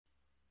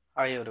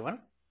Hi everyone.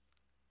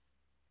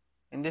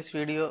 In this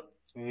video,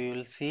 we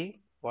will see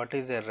what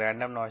is a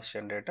random noise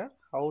generator,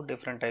 how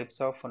different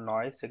types of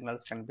noise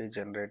signals can be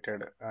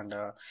generated, and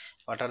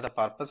what are the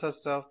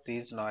purposes of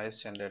these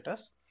noise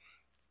generators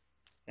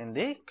in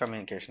the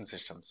communication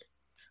systems.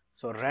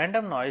 So,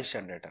 random noise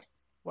generator.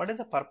 What is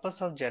the purpose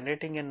of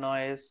generating a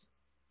noise?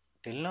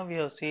 Till now, we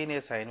have seen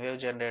a sine wave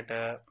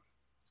generator,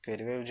 square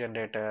wave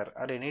generator,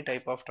 or any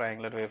type of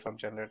triangular waveform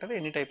generator,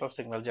 any type of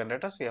signal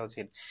generators we have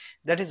seen.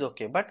 That is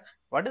okay. But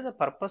what is the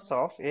purpose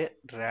of a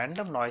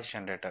random noise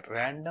generator?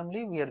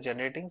 Randomly, we are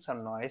generating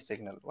some noise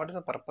signal. What is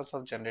the purpose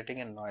of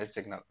generating a noise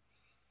signal?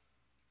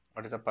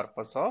 What is the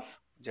purpose of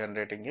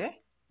generating a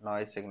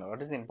noise signal?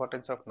 What is the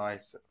importance of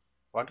noise?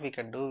 What we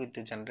can do with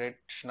the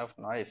generation of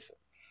noise?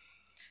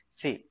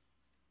 See,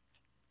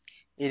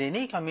 in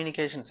any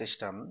communication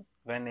system,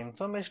 when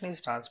information is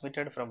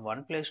transmitted from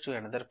one place to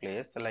another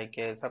place, like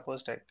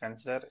suppose I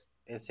consider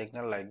a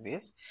signal like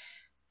this.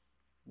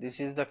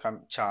 This is the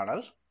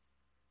channel.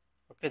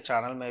 Okay,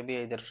 channel may be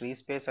either free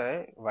space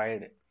or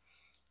wide,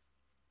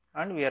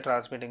 and we are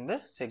transmitting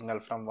the signal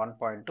from one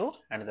point to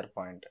another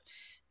point.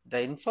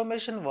 The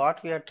information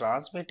what we are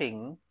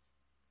transmitting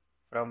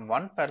from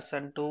one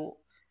person to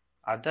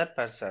other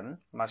person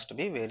must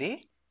be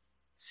very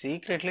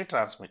secretly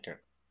transmitted.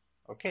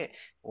 Okay,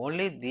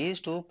 only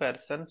these two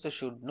persons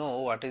should know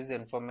what is the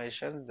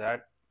information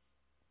that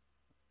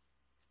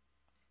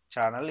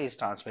channel is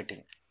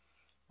transmitting.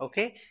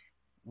 Okay,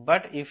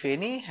 but if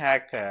any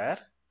hacker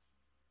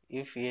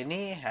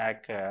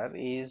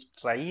is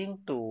trying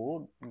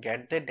to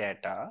get the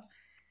data,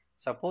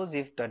 suppose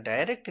if the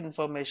direct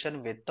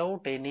information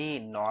without any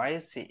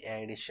noise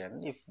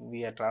addition, if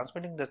we are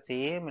transmitting the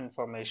same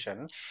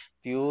information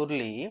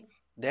purely,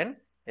 then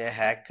a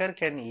hacker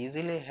can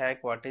easily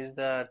hack what is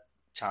the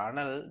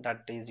channel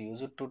that is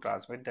used to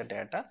transmit the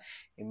data.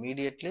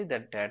 Immediately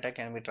that data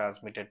can be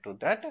transmitted to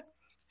that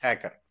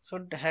hacker. So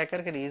the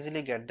hacker can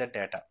easily get the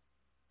data.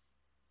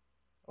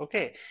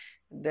 Okay,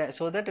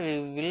 so that we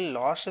will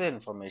lose the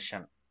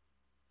information.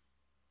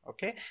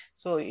 Okay,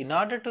 so in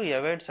order to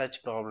avoid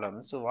such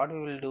problems, so what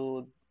we will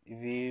do,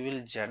 we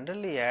will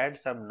generally add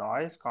some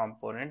noise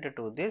component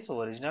to this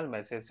original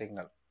message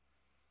signal.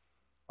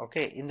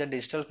 Okay, in the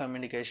digital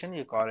communication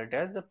you call it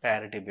as the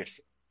parity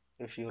bits.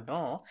 If you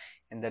know,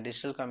 in the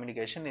digital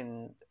communication,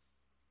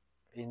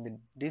 in the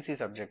DC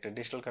subject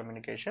digital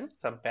communication,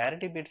 some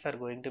parity bits are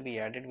going to be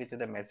added with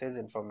the message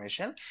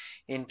information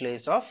in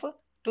place of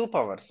two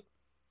powers.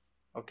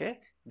 Okay,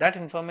 that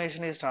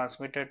information is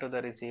transmitted to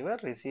the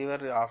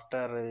receiver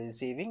after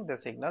receiving the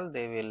signal,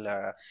 they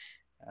will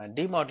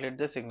demodulate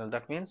the signal.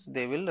 That means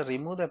they will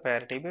remove the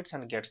parity bits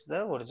and gets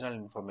the original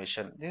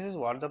information. This is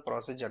what the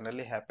process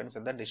generally happens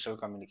in the digital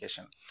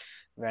communication.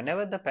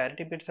 Whenever the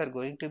parity bits are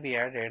going to be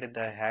added,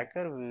 the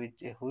hacker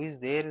who is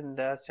there in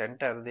the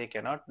center, they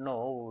cannot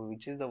know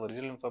which is the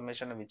original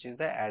information and which is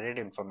the added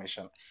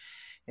information.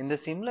 In the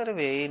similar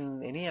way,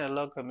 in any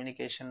analog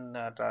communication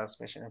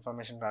transmission,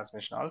 information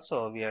transmission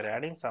also, we are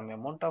adding some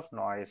amount of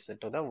noise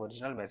to the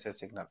original message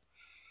signal.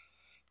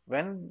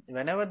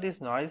 Whenever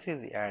this noise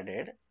is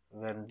added,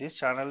 when this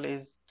channel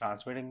is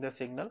transmitting the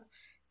signal,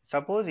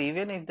 suppose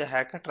even if the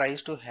hacker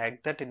tries to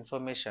hack that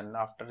information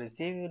after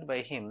receiving it by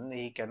him,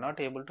 he cannot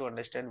able to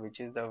understand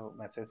which is the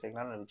message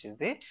signal and which is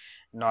the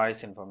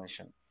noise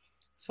information.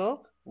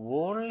 So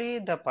only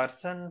the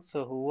persons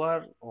who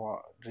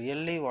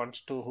really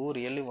wants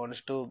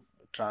to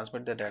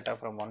transmit the data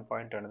from one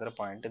point to another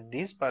point,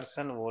 this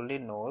person only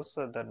knows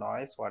the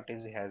noise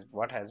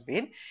what has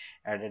been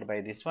added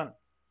by this one,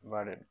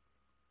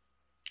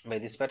 by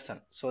this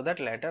person, so that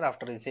later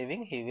after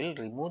receiving he will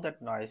remove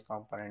that noise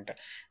component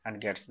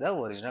and gets the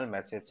original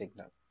message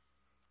signal.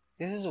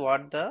 This is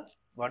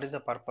what is the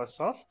purpose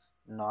of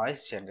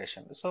noise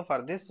generation. So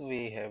for this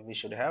we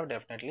should have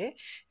definitely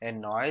a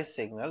noise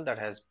signal that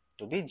has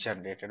to be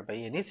generated by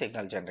any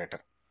signal generator.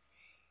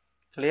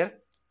 Clear?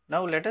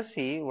 Now let us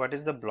see what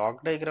is the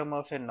block diagram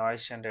of a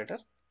noise generator.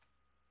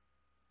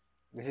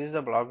 This is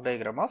the block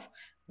diagram of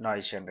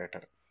noise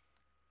generator.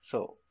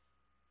 So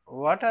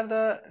what are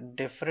the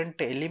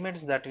different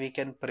elements that we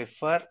can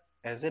prefer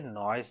as a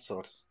noise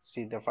source?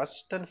 See, the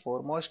first and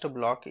foremost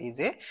block is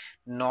a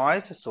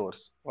noise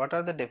source. What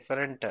are the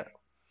different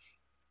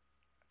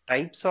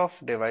types of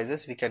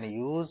devices we can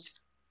use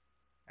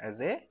as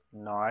a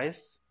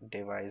noise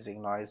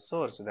noise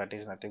source? That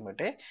is nothing but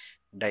a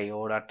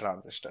diode or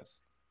transistors.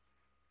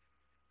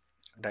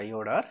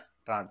 Diode or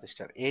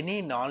transistor.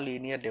 Any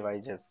non-linear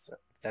devices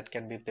that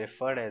can be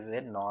preferred as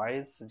a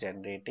noise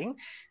generating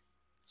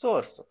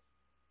source.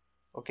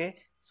 Okay,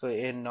 so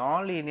a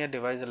non-linear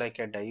device like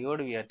a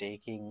diode we are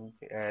taking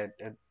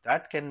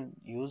that can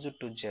use it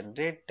to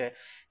generate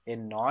a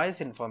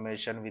noise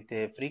information with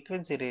a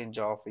frequency range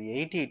of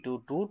 80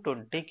 to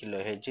 220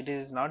 kilohertz. It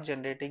is not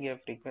generating a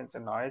frequency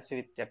noise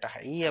with at a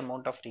high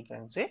amount of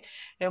frequency,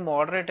 a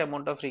moderate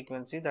amount of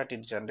frequency that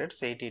it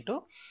generates 80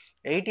 to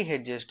 80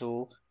 hertz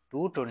to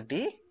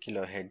 220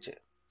 kilohertz.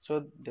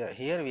 So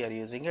here we are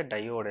using a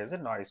diode as a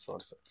noise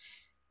source.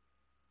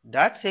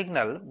 That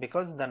signal,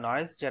 because the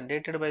noise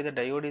generated by the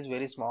diode is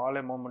very small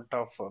amount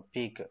of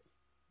peak,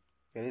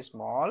 very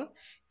small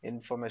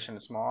information,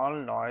 small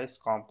noise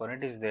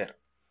component is there.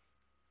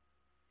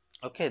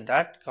 Okay,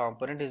 that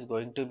component is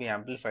going to be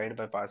amplified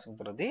by passing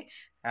through the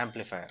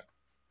amplifier.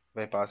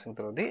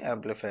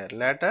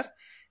 Later,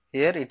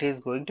 here it is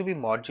going to be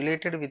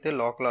modulated with a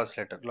local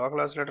oscillator. Local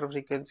oscillator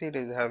frequency, it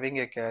is having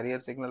a carrier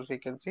signal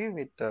frequency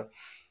with a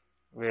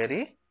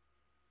very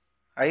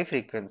high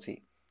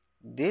frequency.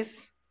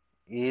 This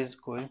is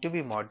going to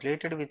be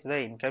modulated with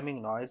the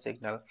incoming noise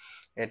signal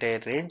at a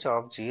range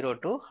of 0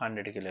 to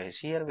 100 kHz.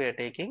 Here we are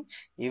taking,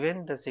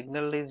 even the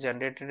signal is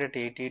generated at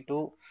 80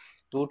 to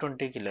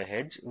 220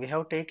 kHz. We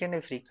have taken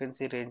a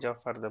frequency range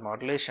of for the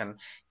modulation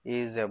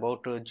is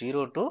about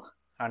 0 to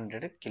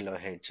 100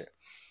 kHz.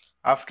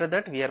 After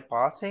that, we are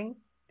passing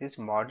this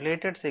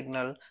modulated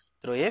signal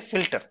through a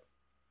filter.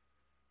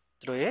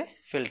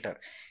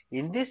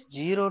 In this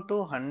 0 to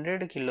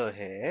 100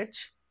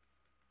 kHz,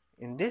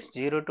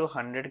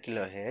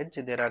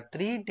 there are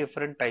three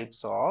different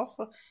types of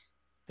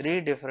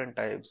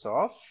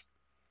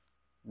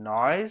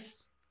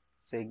noise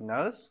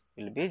signals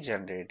will be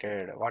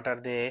generated. What are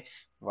they?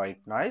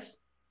 White noise,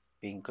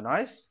 pink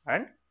noise,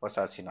 and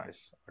Wasasi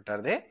noise. What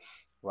are they?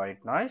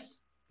 White noise,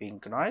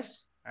 pink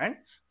noise, and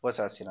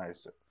Wasasi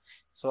noise.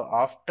 So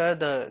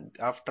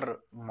after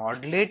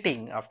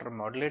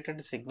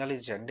modulated signal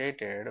is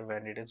generated,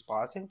 when it is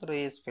passing through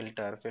its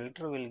filter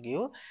will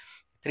give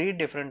three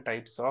different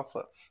types of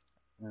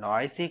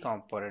noisy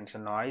components,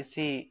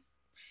 noisy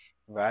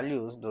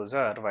values. Those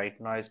are white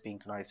noise,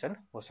 pink noise, and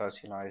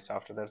Wasasi noise.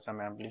 After that, some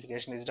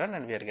amplification is done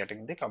and we are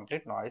getting the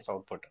complete noise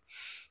output.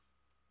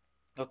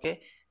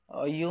 Okay,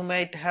 you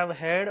might have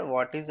heard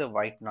what is a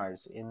white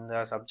noise in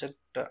the subject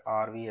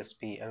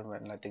RVSP,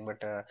 nothing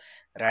but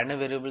random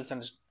variables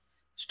and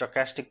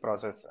stochastic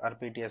process,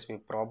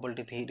 RPTSP,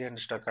 probability theory and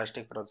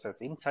stochastic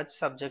process. In such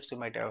subjects, you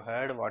might have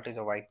heard what is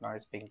a white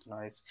noise, pink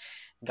noise,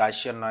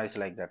 Gaussian noise,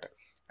 like that.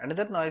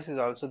 Another noise is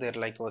also there,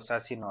 like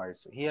Wasasi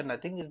noise. Here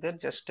nothing is there,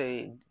 just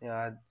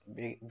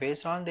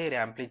based on their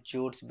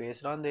amplitudes,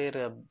 based on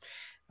their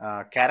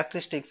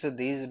characteristics,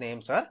 these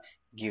names are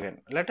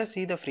given. Let us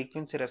see the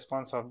frequency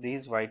response of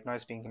these white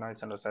noise, pink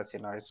noise, and Wasasi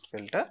noise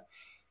filter.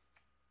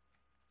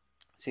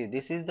 See,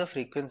 this is the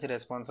frequency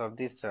response of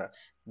this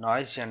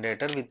noise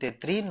generator with the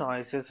three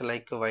noises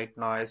like white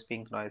noise,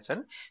 pink noise,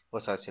 and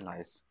Wasasi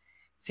noise.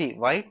 See,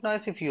 white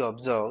noise, if you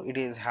observe, it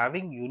is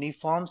having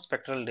uniform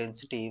spectral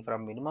density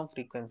from minimum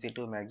frequency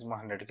to maximum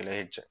 100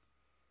 kHz.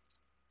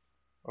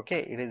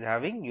 Okay, it is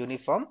having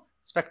uniform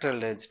spectral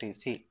density.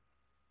 See,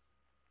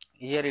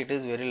 here it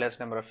is very less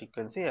number of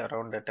frequency,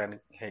 around 10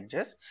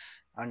 Hz,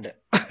 and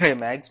a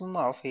maximum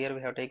of, here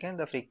we have taken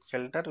the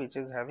filter which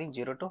is having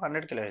 0 to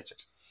 100 kHz.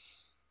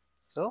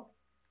 So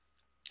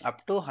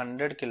up to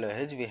 100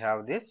 kHz we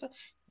have this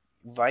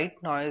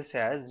white noise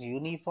has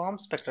uniform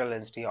spectral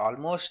density,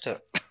 almost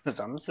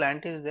some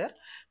slant is there,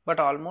 but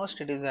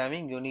almost it is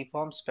having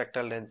uniform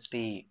spectral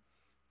density.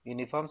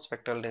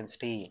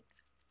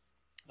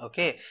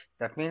 Okay,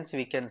 that means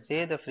we can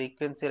say the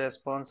frequency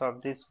response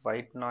of this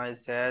white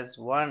noise as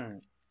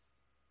 1.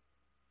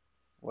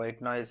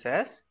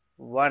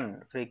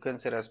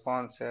 Frequency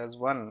response as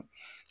 1.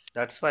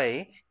 That's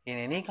why in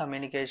any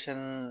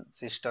communication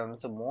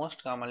systems,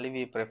 most commonly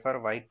we prefer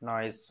white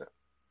noise,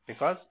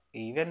 because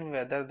even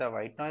whether the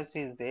white noise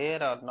is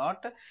there or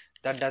not,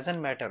 that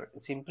doesn't matter.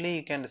 Simply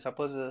you can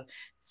suppose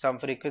some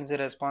frequency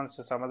response,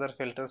 some other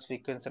filters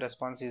frequency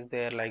response is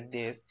there like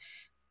this,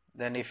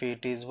 then if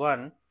it is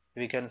 1,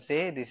 we can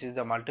say this is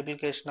the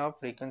multiplication of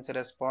frequency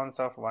response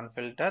of one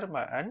filter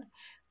and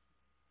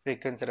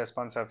frequency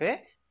response of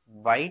a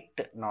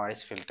white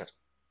noise filter.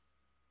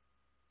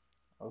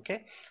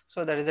 Okay,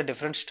 so that is a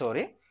different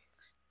story.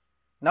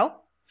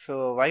 Now,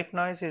 so white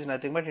noise is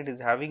nothing but it is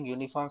having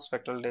uniform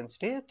spectral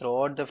density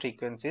throughout the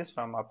frequencies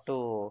from up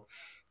to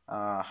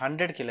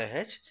 100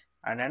 kHz.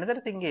 And another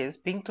thing is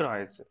pink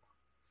noise.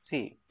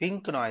 See,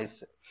 pink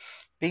noise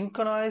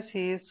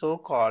is so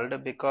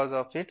called because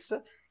of its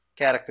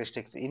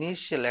characteristics. At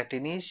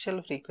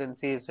initial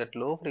frequencies, at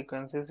low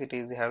frequencies, it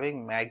is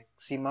having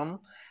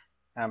maximum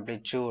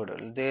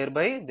amplitude.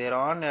 Thereby,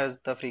 thereon, as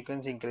the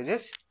frequency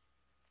increases,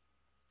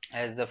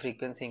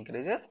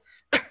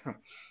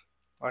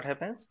 what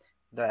happens?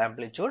 The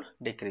amplitude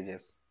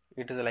decreases.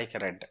 It is like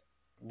red.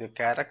 The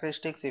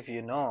characteristics, if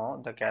you know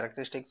the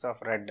characteristics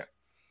of red,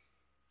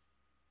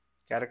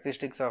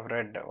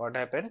 what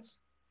happens?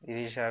 It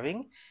is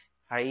having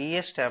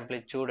highest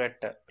amplitude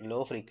at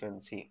low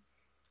frequency.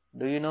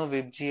 Do you know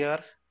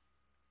VIBGR?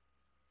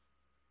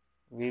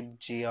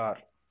 VIBGR,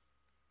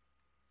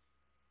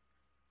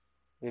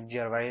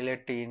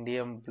 violet,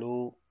 indium,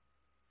 blue,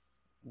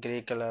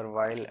 gray color,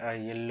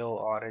 yellow,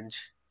 orange,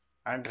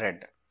 and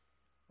red.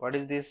 What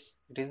is this?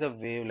 It is a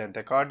wavelength.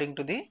 According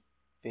to the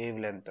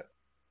wavelength.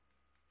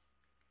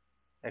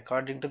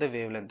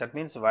 That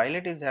means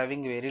violet is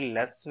having very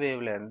less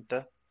wavelength,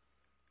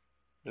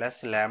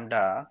 less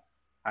lambda,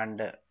 and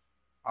red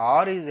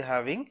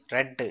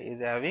is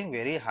having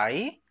very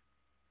high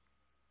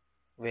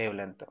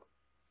wavelength.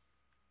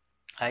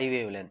 high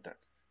wavelength.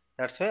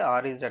 That's why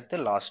R is at the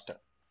last.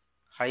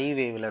 High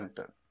wavelength.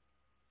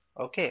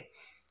 Okay.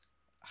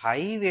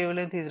 High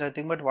wavelength is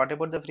nothing but what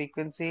about the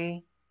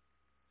frequency?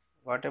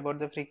 What about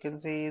the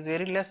frequency is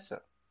very less.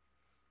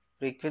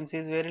 Frequency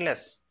is very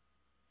less.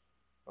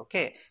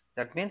 Okay.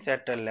 That means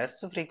at a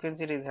less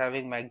frequency it is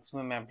having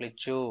maximum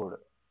amplitude.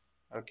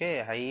 Okay,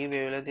 high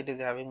wavelength it is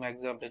having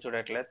maximum amplitude,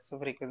 at less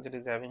frequency it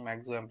is having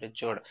maximum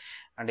amplitude,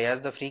 and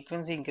as the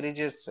frequency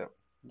increases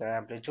the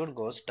amplitude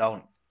goes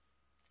down.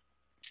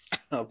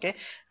 Okay,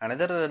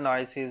 another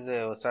noise is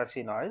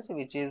Osasi noise,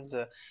 which is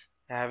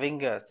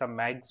having some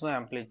maximum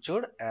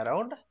amplitude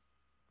around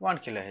 1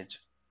 kilohertz,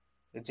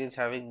 which is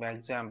having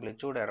maximum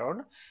amplitude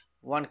around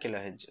 1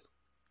 kilohertz.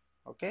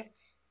 Okay,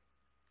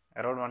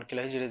 around 1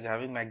 kilohertz it is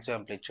having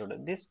maximum amplitude.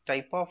 This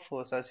type of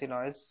Osasi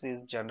noise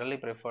is generally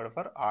preferred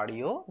for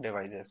audio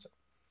devices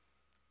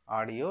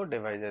or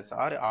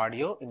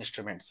audio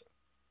instruments.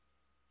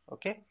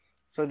 Okay,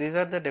 so these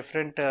are the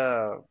different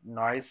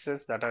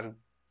noises that are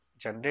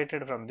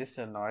generated from this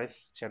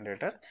noise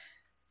generator.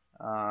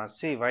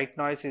 See, white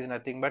noise is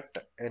nothing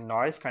but a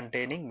noise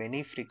containing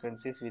many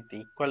frequencies with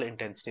equal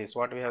intensities.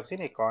 What we have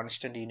seen, a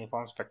constant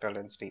uniform spectral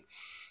density.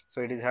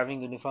 So it is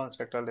having uniform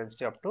spectral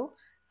density up to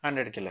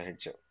 100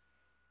 kilohertz.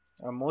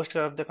 Most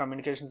of the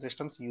communication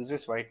systems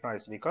uses white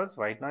noise because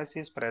white noise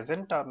is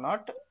present or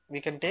not, we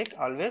can take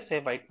always a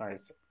white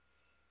noise.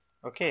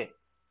 Okay,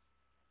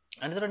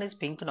 another one is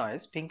pink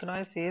noise. Pink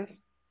noise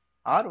is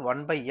or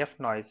 1 by f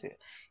noise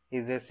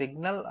is a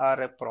signal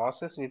or a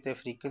process with a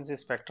frequency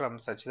spectrum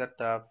such that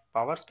the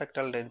power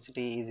spectral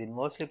density is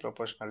inversely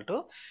proportional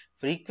to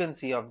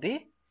frequency of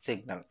the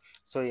signal.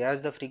 So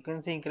as the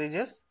frequency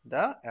increases,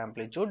 the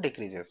amplitude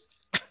decreases.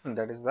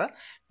 That is the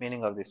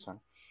meaning of this one.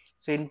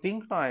 So in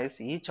pink noise,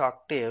 each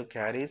octave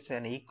carries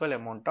an equal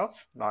amount of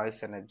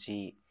noise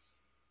energy.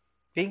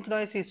 Pink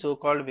noise is so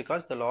called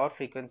because the lower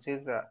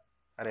frequencies are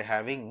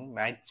having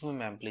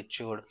maximum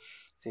amplitude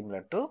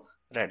similar to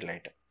red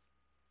light.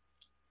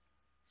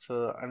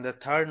 So, and the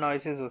third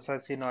noise is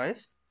Usasi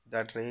noise,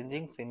 that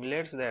ranging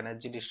simulates the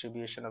energy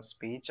distribution of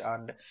speech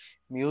and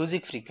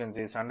music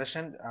frequencies.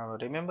 Understand?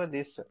 Remember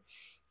this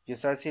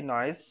Usasi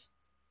noise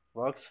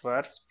works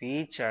for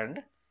speech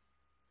and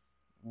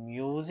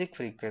music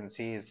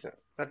frequencies.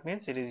 That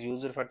means it is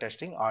used for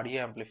testing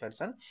audio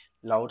amplifiers and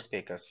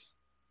loudspeakers.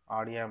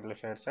 Audio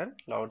amplifiers and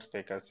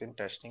loudspeakers. In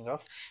testing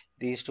of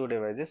these two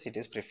devices, it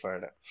is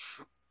preferred.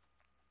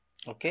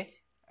 Okay.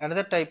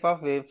 Another type of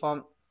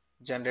waveform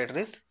generator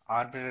is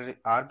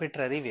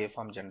arbitrary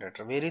waveform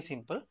generator. Very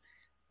simple.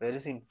 Very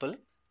simple.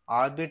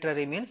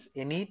 Arbitrary means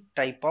any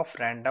type of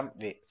random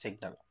wave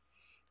signal.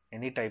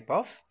 Any type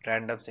of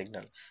random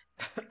signal.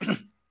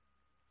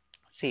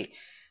 See,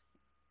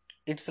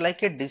 it's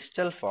like a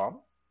digital form.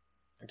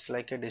 It's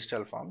like a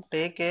digital form.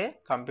 Take a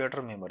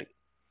computer memory.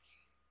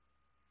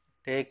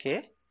 Take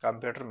a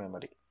computer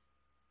memory.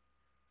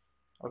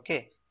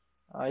 Okay.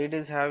 It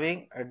is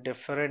having a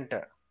different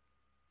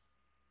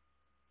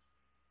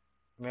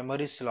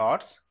memory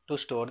slots to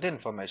store the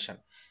information.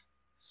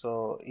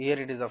 So here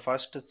it is the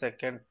first,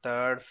 second,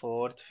 third,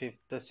 fourth,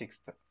 fifth,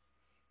 sixth.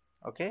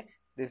 Okay.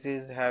 This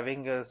is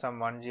having some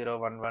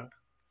 1011,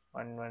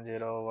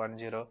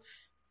 11010,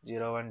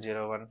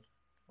 0101,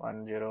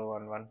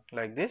 1011,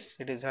 like this.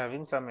 It is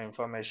having some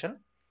information.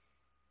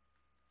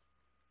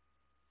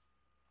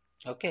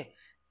 Okay.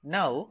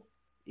 Now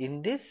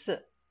in this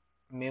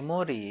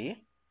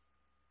memory,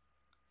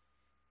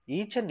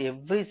 each and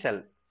every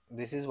cell,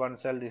 this is one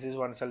cell, this is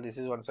one cell, this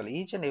is one cell,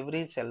 each and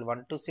every cell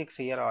 1 to 6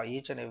 here, or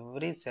each and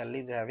every cell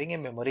is having a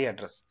memory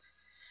address.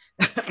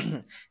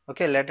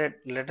 Okay,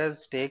 let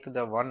us take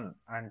the 1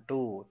 and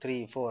 2,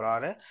 3, 4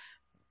 are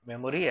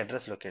memory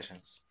address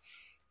locations.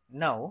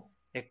 Now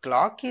a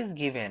clock is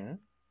given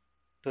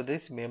to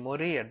this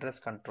memory address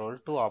control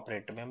to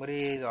operate.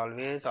 Memory is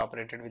always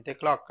operated with a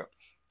clock,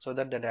 so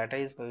that the data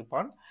is going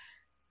on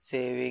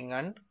saving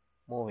and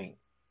moving.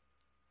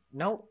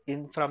 Now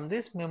from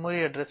this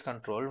memory address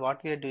control,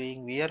 what we are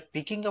doing, we are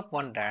picking up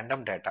one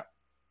random data.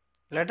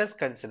 Let us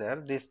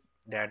consider this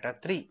data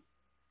 3.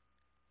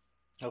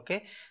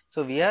 Okay,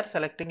 so we are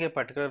selecting a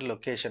particular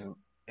location,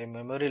 a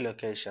memory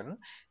location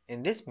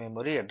in this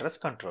memory address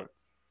control.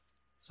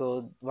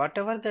 So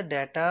whatever the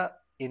data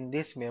in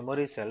this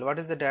memory cell, what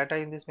is the data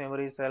in this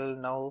memory cell?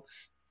 Now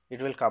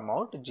it will come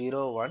out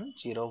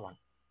 0101.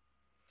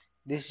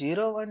 This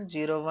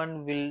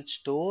 0101 will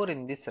store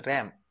in this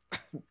RAM.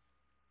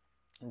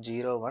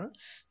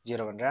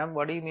 0101 RAM.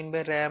 What do you mean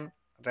by RAM?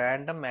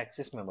 Random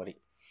access memory.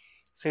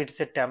 So it's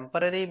a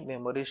temporary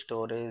memory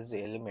storage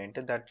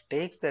element that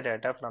takes the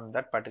data from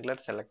that particular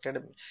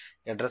selected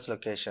address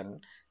location.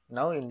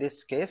 Now in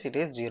this case it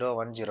is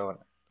 0101.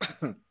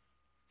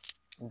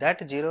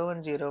 That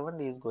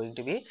 0101 is going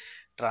to be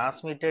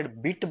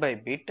transmitted bit by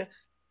bit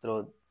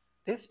through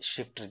this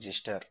shift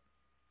register.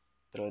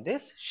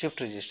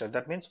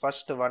 That means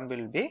first 1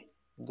 will be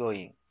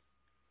going,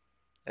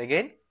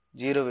 again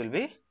 0 will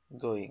be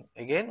going,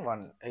 again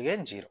 1,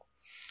 again 0.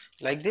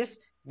 Like this,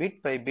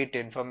 bit by bit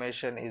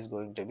information is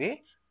going to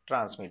be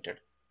transmitted.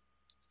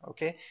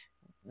 Okay,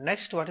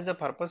 Next, what is the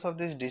purpose of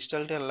this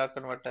digital to analog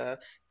converter?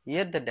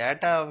 Here the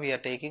data we are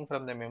taking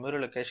from the memory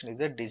location is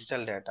a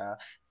digital data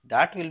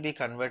that will be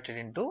converted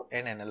into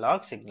an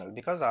analog signal,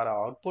 because our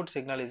output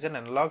signal is an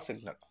analog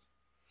signal.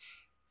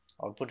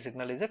 Output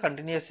signal is a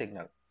continuous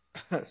signal.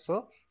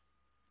 So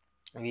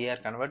we are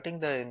converting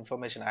the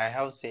information. I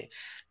have say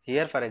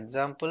here, for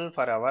example,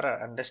 for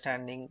our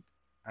understanding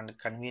and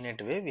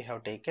convenient way, we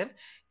have taken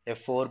a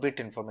 4-bit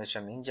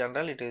information. In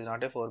general, it is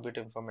not a 4-bit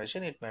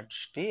information, it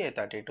must be a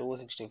 32,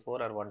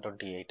 64 or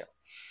 128.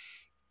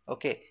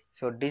 Okay,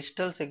 so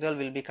digital signal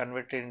will be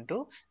converted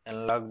into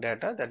analog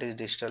data, that is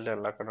digital to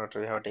analog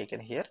converter we have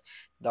taken here.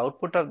 The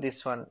output of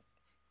this one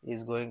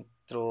is going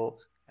through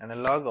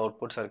analog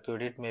output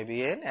circuit. It may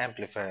be an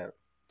amplifier,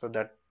 so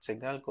that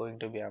signal going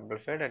to be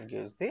amplified and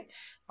gives the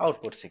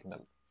output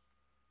signal.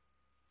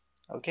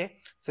 Okay,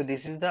 so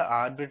this is the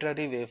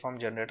arbitrary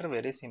waveform generator,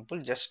 very simple,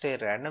 just a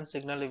random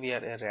signal, we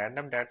are a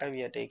random data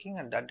we are taking,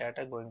 and that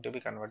data going to be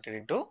converted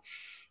into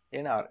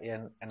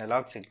an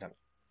analog signal.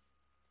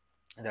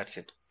 That's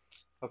it.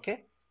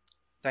 Okay,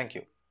 thank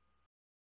you.